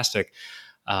fantastic.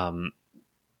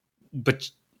 But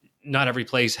not every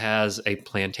place has a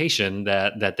plantation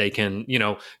that they can,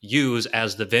 use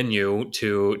as the venue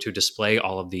to display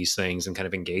all of these things and kind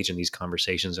of engage in these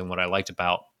conversations. And what I liked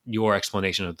about your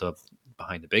explanation of the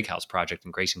Behind the Big House project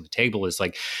and Gracing the Table is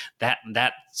like that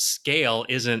scale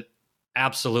isn't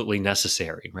absolutely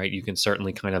necessary, right? You can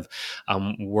certainly kind of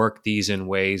work these in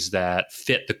ways that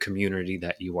fit the community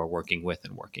that you are working with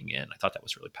and working in. I thought that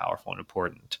was really powerful and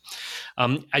important.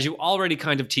 As you already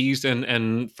kind of teased,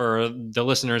 and for the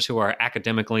listeners who are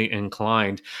academically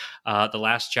inclined, the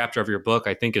last chapter of your book,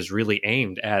 I think, is really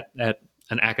aimed at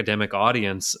an academic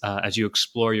audience as you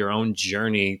explore your own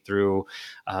journey through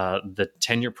the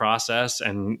tenure process,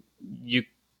 and you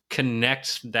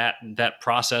connect that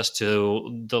process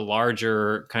to the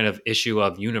larger kind of issue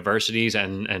of universities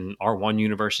and R1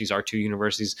 universities, R2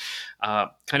 universities,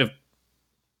 kind of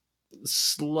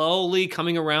slowly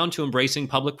coming around to embracing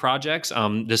public projects.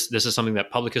 This is something that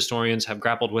public historians have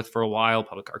grappled with for a while,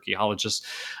 public archaeologists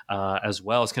as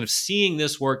well, as kind of seeing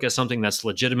this work as something that's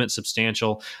legitimate,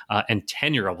 substantial, and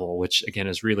tenurable, which again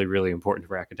is really, really important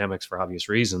for academics for obvious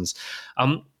reasons.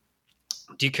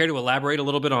 Do you care to elaborate a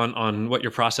little bit on what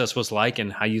your process was like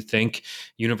and how you think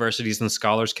universities and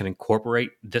scholars can incorporate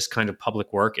this kind of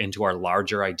public work into our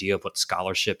larger idea of what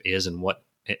scholarship is and what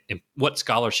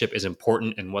scholarship is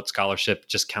important and what scholarship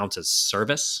just counts as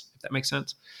service, if that makes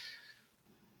sense?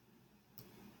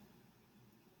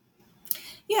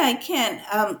 Yeah, I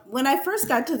can. When I first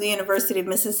got to the University of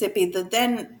Mississippi, the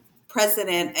then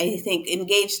president, I think,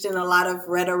 engaged in a lot of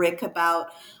rhetoric about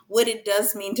what it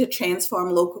does mean to transform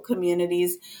local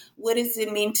communities. What does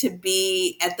it mean to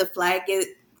be at the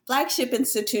flagship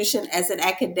institution as an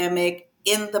academic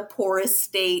in the poorest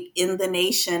state in the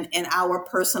nation, and our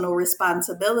personal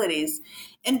responsibilities?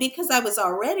 And because I was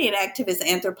already an activist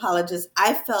anthropologist,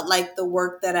 I felt like the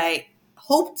work that I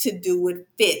hoped to do would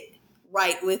fit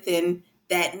right within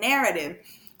that narrative.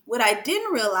 What I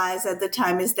didn't realize at the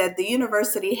time is that the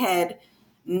university had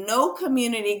no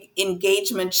community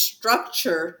engagement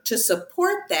structure to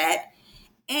support that,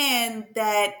 and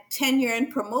that tenure and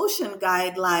promotion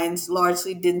guidelines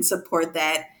largely didn't support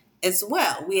that as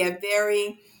well. We have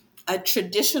very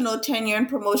traditional tenure and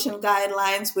promotion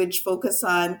guidelines, which focus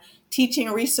on teaching,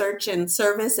 research, and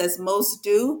service, as most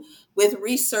do, with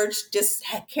research just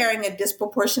carrying a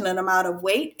disproportionate amount of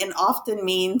weight and often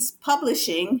means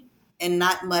publishing and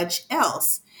not much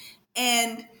else.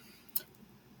 And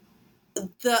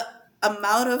the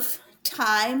amount of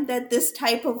time that this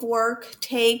type of work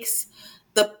takes,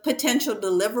 the potential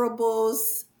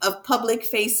deliverables of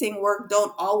public-facing work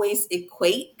don't always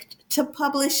equate to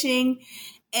publishing.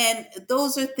 And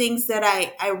those are things that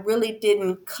I really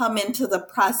didn't come into the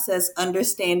process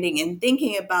understanding and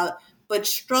thinking about, but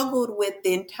struggled with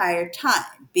the entire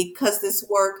time, because this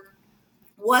work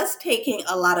was taking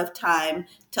a lot of time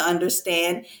to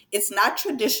understand. It's not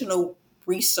traditional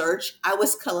research. I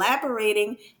was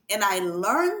collaborating, and I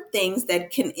learned things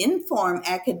that can inform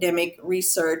academic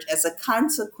research as a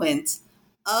consequence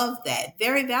of that.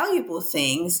 Very valuable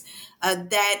things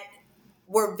that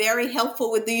were very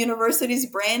helpful with the university's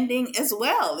branding as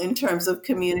well in terms of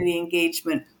community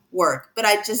engagement work. But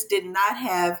I just did not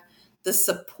have the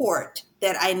support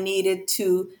that I needed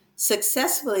to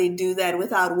successfully do that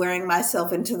without wearing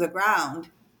myself into the ground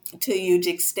to a huge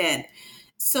extent.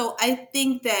 So I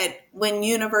think that when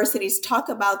universities talk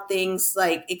about things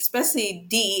like, especially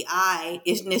DEI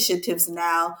initiatives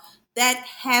now, that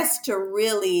has to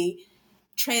really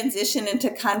transition into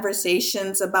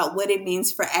conversations about what it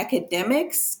means for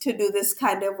academics to do this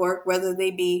kind of work, whether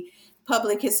they be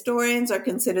public historians or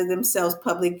consider themselves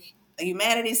public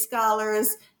humanities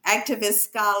scholars, activist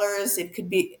scholars. It could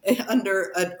be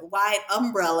under a wide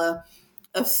umbrella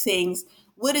of things.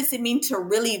 What does it mean to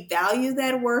really value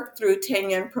that work through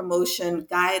tenure and promotion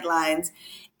guidelines?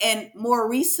 And more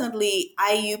recently,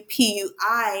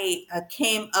 IUPUI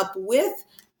came up with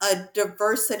a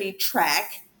diversity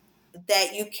track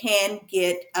that you can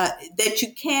get, that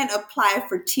you can apply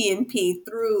for TNP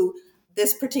through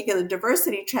this particular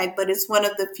diversity track, but it's one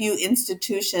of the few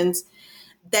institutions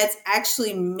that's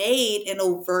actually made an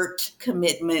overt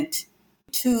commitment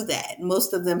to that.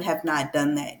 Most of them have not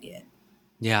done that yet.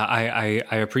 Yeah,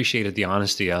 I appreciated the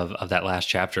honesty of that last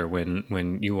chapter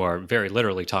when you are very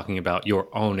literally talking about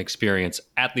your own experience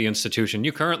at the institution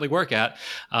you currently work at,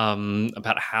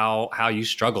 about how you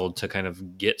struggled to kind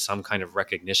of get some kind of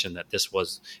recognition that this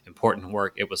was important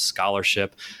work. It was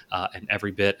scholarship, and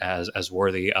every bit as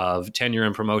worthy of tenure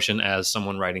and promotion as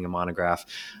someone writing a monograph.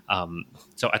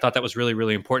 So I thought that was really,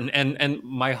 really important. And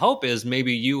my hope is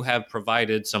maybe you have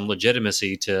provided some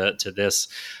legitimacy to this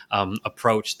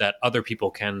approach that other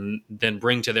people can then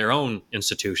bring to their own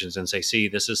institutions and say, see,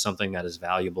 this is something that is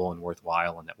valuable and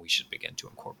worthwhile and that we should begin to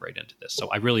incorporate into this. So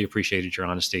I really appreciated your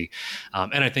honesty.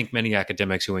 And I think many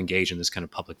academics who engage in this kind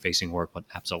of public-facing work would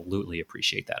absolutely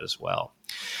appreciate that as well.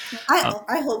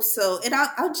 I hope so. And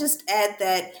I'll just add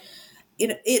that,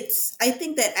 I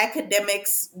think that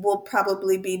academics will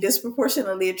probably be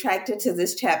disproportionately attracted to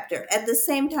this chapter. At the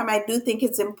same time, I do think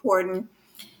it's important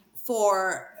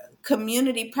for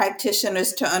community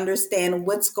practitioners to understand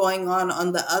what's going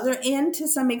on the other end to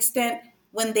some extent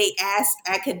when they ask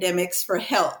academics for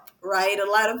help, right? A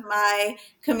lot of my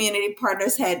community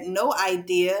partners had no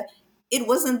idea it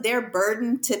wasn't their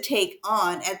burden to take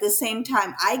on. At the same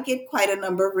time, I get quite a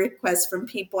number of requests from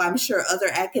people, I'm sure other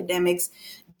academics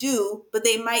do, but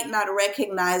they might not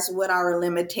recognize what our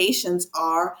limitations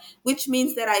are, which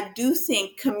means that I do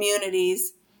think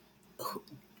communities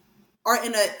are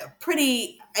in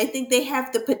a I think they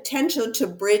have the potential to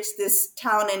bridge this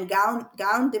town and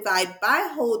gown divide by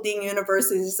holding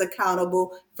universities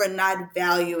accountable for not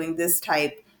valuing this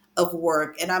type of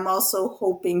work. And I'm also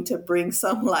hoping to bring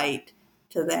some light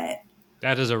to that.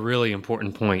 That is a really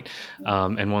important point,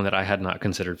 and one that I had not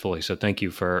considered fully. So thank you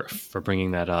for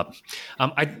bringing that up.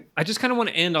 I just kind of want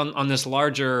to end on this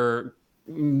larger,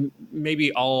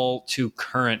 maybe all too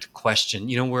current question.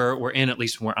 You know, we're in, at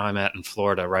least where I'm at in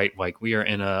Florida, right? Like we are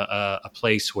in a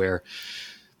place where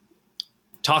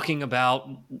talking about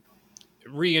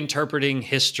reinterpreting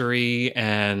history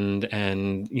and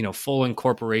full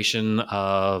incorporation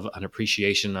of an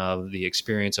appreciation of the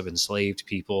experience of enslaved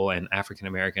people and African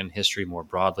American history more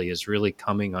broadly is really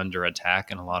coming under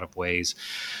attack in a lot of ways,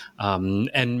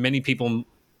 and many people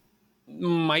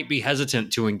might be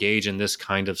hesitant to engage in this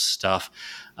kind of stuff.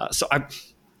 So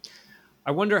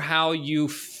I wonder how you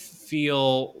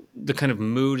feel the kind of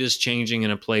mood is changing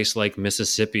in a place like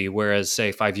Mississippi, whereas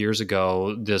say 5 years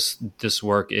ago, this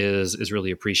work is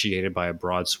really appreciated by a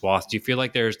broad swath. Do you feel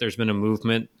like there's been a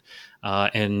movement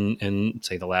in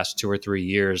say the last 2 or 3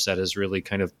 years that is really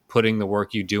kind of putting the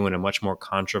work you do in a much more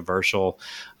controversial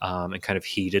and kind of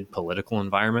heated political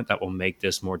environment that will make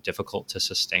this more difficult to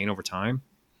sustain over time?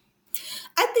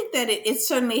 I think that it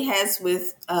certainly has,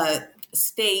 with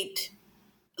state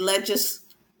legislators,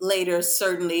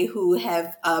 certainly, who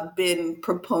have been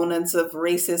proponents of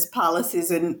racist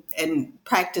policies and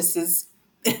practices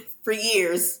for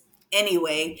years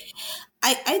anyway.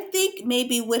 I think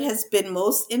maybe what has been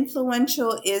most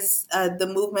influential is the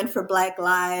movement for Black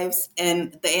Lives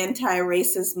and the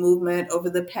anti-racist movement over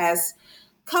the past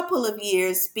couple of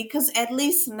years, because at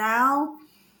least now,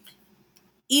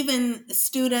 even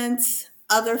students,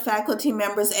 other faculty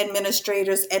members,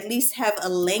 administrators at least have a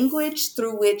language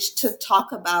through which to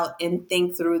talk about and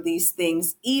think through these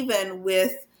things, even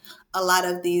with a lot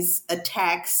of these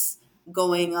attacks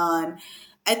going on.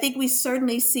 I think we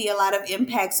certainly see a lot of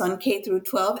impacts on K through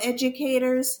 12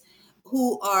 educators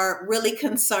who are really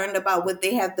concerned about what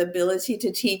they have the ability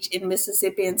to teach in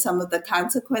Mississippi and some of the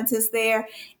consequences there.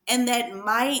 And that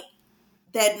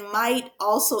might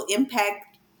also impact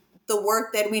the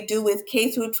work that we do with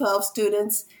K through 12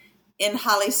 students in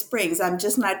Holly Springs. I'm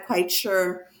just not quite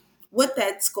sure what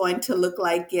that's going to look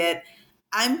like yet.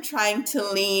 I'm trying to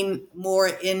lean more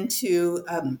into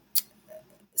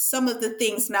some of the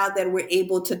things now that we're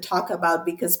able to talk about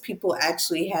because people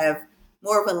actually have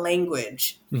more of a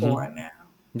language for it now.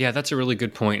 Yeah, that's a really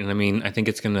good point. And I mean, I think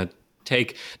it's going to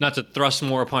take, not to thrust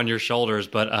more upon your shoulders,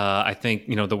 but I think,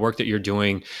 the work that you're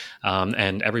doing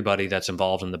and everybody that's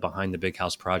involved in the Behind the Big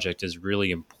House project is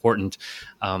really important,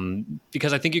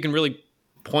 because I think you can really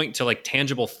point to like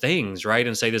tangible things, right?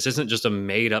 And say, this isn't just a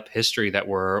made up history that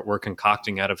we're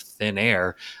concocting out of thin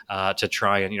air to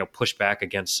try and, push back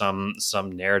against some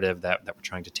narrative that we're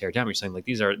trying to tear down. You're saying like,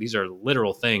 these are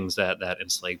literal things that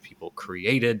enslaved people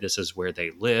created. This is where they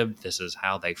lived. This is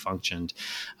how they functioned.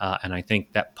 And I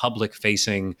think that public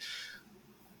facing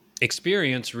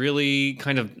experience really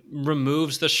kind of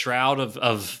removes the shroud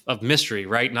of mystery,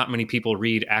 right? Not many people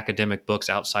read academic books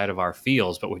outside of our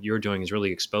fields, but what you're doing is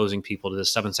really exposing people to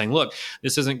this stuff and saying, look,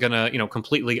 this isn't going to,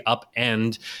 completely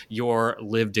upend your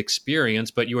lived experience,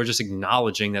 but you are just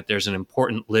acknowledging that there's an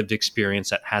important lived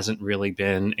experience that hasn't really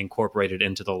been incorporated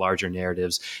into the larger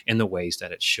narratives in the ways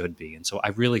that it should be. And so I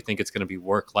really think it's going to be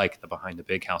work like the Behind the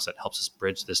Big House that helps us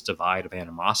bridge this divide of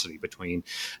animosity between,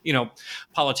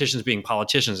 politicians being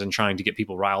politicians and trying to get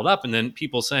people riled up, and then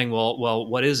people saying, well,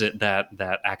 what is it that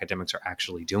academics are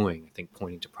actually doing? I think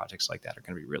pointing to projects like that are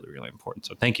going to be really, really important.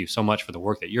 So thank you so much for the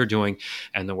work that you're doing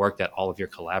and the work that all of your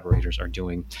collaborators are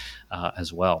doing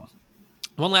as well.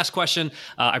 One last question.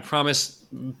 I promise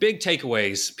big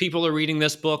takeaways. People are reading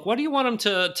this book. What do you want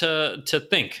them to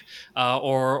think?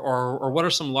 Or what are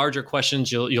some larger questions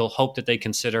you'll hope that they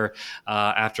consider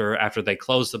after they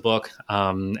close the book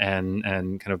and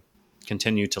kind of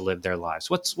continue to live their lives?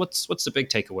 What's the big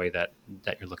takeaway that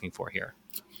you're looking for here?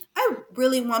 I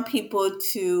really want people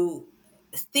to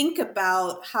think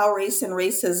about how race and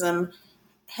racism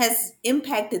has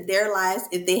impacted their lives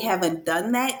if they haven't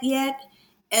done that yet,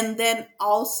 and then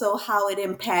also how it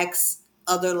impacts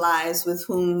other lives with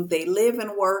whom they live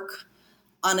and work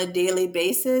on a daily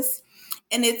basis.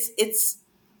 And it's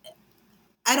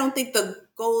I don't think the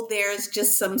goal there is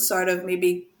just some sort of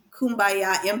maybe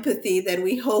kumbaya empathy that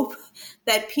we hope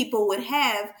that people would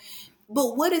have.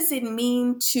 but what does it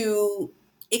mean to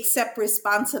accept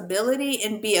responsibility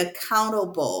and be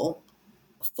accountable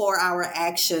for our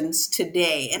actions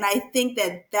today? And I think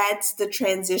that that's the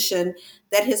transition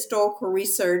that historical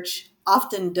research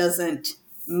often doesn't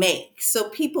make. So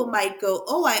people might go,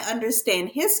 oh, I understand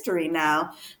history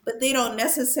now, but they don't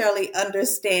necessarily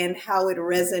understand how it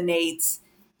resonates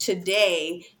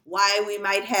today, why we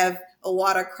might have a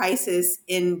water crisis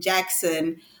in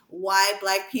Jackson, why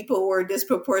Black people were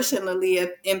disproportionately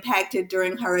impacted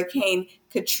during Hurricane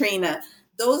Katrina.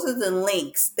 Those are the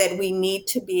links that we need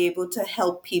to be able to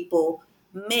help people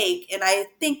make. And I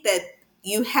think that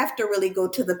you have to really go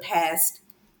to the past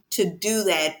to do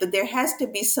that, but there has to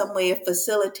be some way of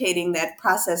facilitating that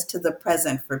process to the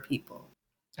present for people.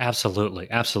 Absolutely.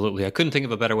 Absolutely. I couldn't think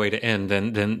of a better way to end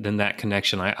than that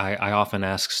connection. I often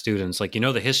ask students, like,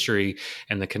 the history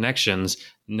and the connections.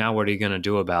 Now, what are you going to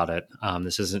do about it?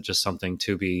 This isn't just something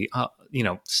to be,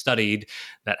 studied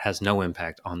that has no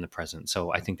impact on the present.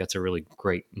 So I think that's a really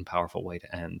great and powerful way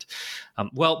to end.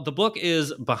 Well, the book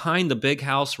is Behind the Big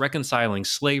House, Reconciling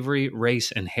Slavery,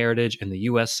 Race, and Heritage in the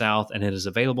U.S. South, and it is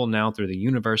available now through the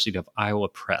University of Iowa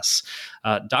Press.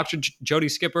 Dr. Jody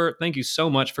Skipper, thank you so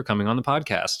much for coming on the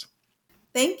podcast.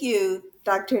 Thank you,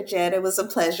 Dr. Jed. It was a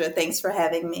pleasure. Thanks for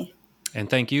having me. And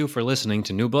thank you for listening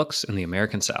to New Books in the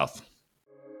American South.